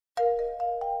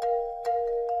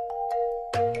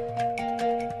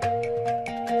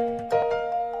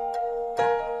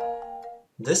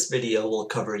This video will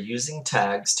cover using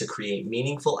tags to create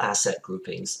meaningful asset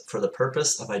groupings for the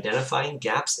purpose of identifying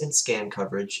gaps in scan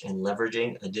coverage and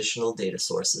leveraging additional data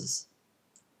sources.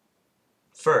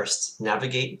 First,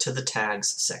 navigate to the Tags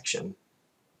section.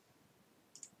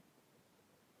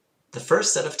 The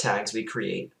first set of tags we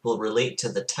create will relate to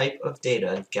the type of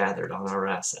data gathered on our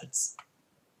assets.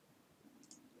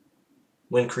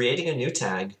 When creating a new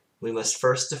tag, we must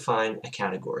first define a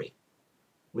category.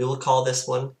 We will call this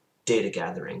one Data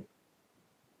Gathering.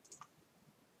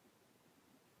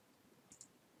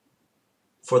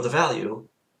 For the value,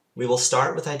 we will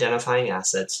start with identifying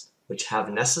assets which have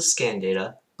Nessus scan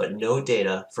data but no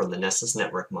data from the Nessus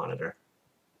network monitor.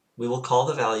 We will call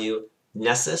the value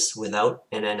Nessus without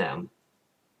NNM.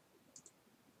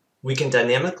 We can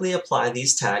dynamically apply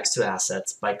these tags to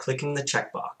assets by clicking the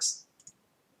checkbox.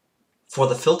 For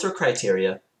the filter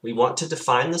criteria, we want to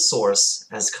define the source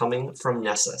as coming from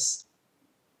Nessus.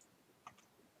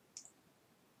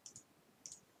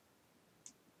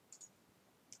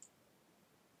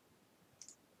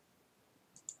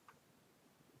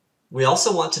 We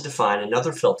also want to define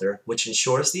another filter which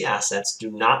ensures the assets do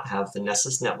not have the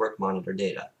Nessus network monitor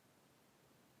data.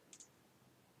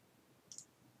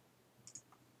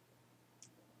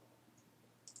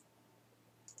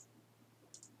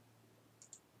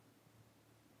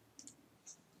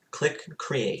 Click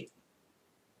Create.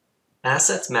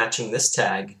 Assets matching this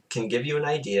tag can give you an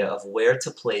idea of where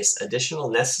to place additional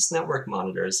Nessus network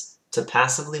monitors to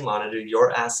passively monitor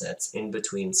your assets in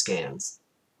between scans.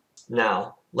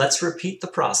 Now, let's repeat the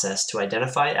process to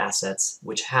identify assets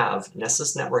which have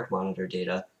Nessus network monitor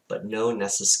data but no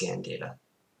Nessus scan data.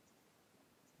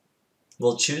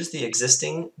 We'll choose the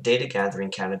existing data gathering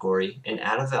category and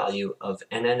add a value of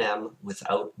NNM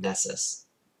without Nessus.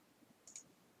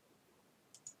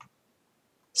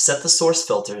 Set the source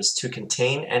filters to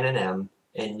contain NNM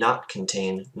and not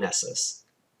contain Nessus.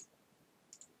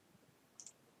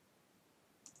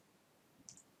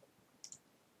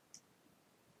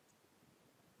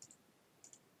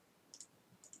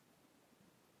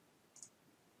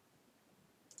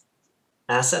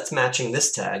 Assets matching this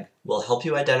tag will help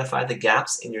you identify the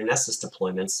gaps in your Nessus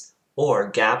deployments or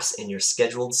gaps in your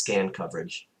scheduled scan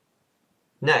coverage.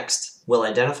 Next, we'll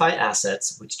identify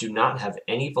assets which do not have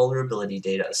any vulnerability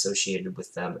data associated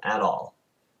with them at all.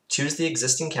 Choose the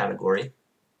existing category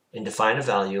and define a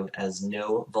value as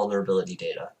no vulnerability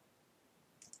data.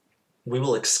 We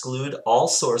will exclude all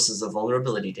sources of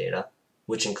vulnerability data,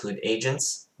 which include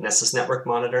agents, Nessus Network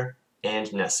Monitor,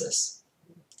 and Nessus.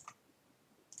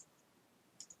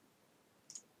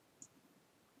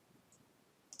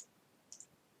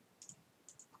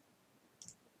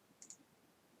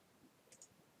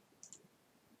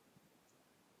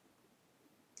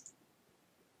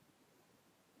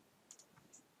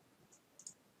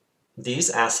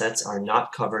 These assets are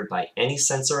not covered by any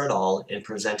sensor at all and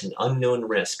present an unknown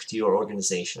risk to your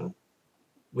organization.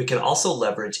 We can also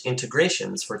leverage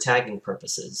integrations for tagging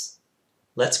purposes.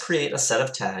 Let's create a set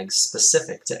of tags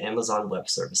specific to Amazon Web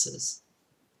Services.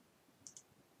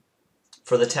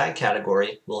 For the tag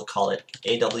category, we'll call it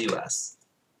AWS.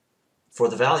 For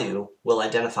the value, we'll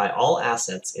identify all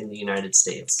assets in the United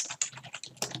States.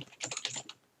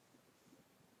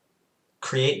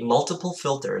 Create multiple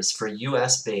filters for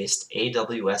US-based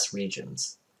AWS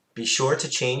regions. Be sure to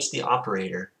change the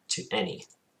operator to any.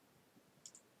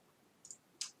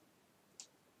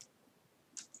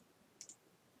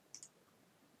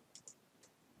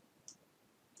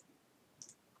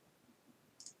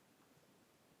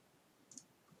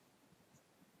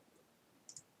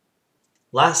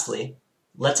 Lastly,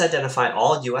 let's identify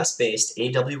all US-based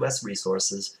AWS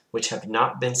resources which have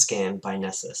not been scanned by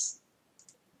Nessus.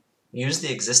 Use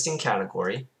the existing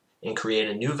category and create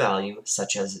a new value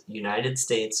such as United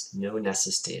States no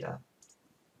Nessus data.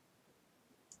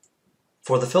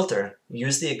 For the filter,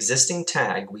 use the existing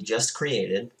tag we just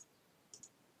created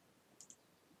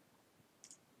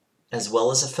as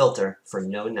well as a filter for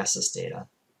no Nessus data.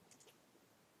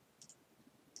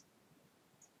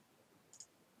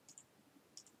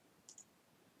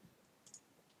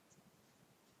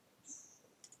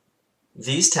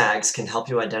 These tags can help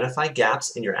you identify gaps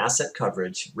in your asset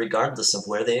coverage regardless of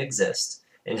where they exist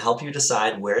and help you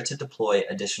decide where to deploy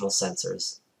additional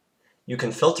sensors. You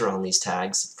can filter on these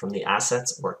tags from the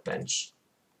Assets workbench.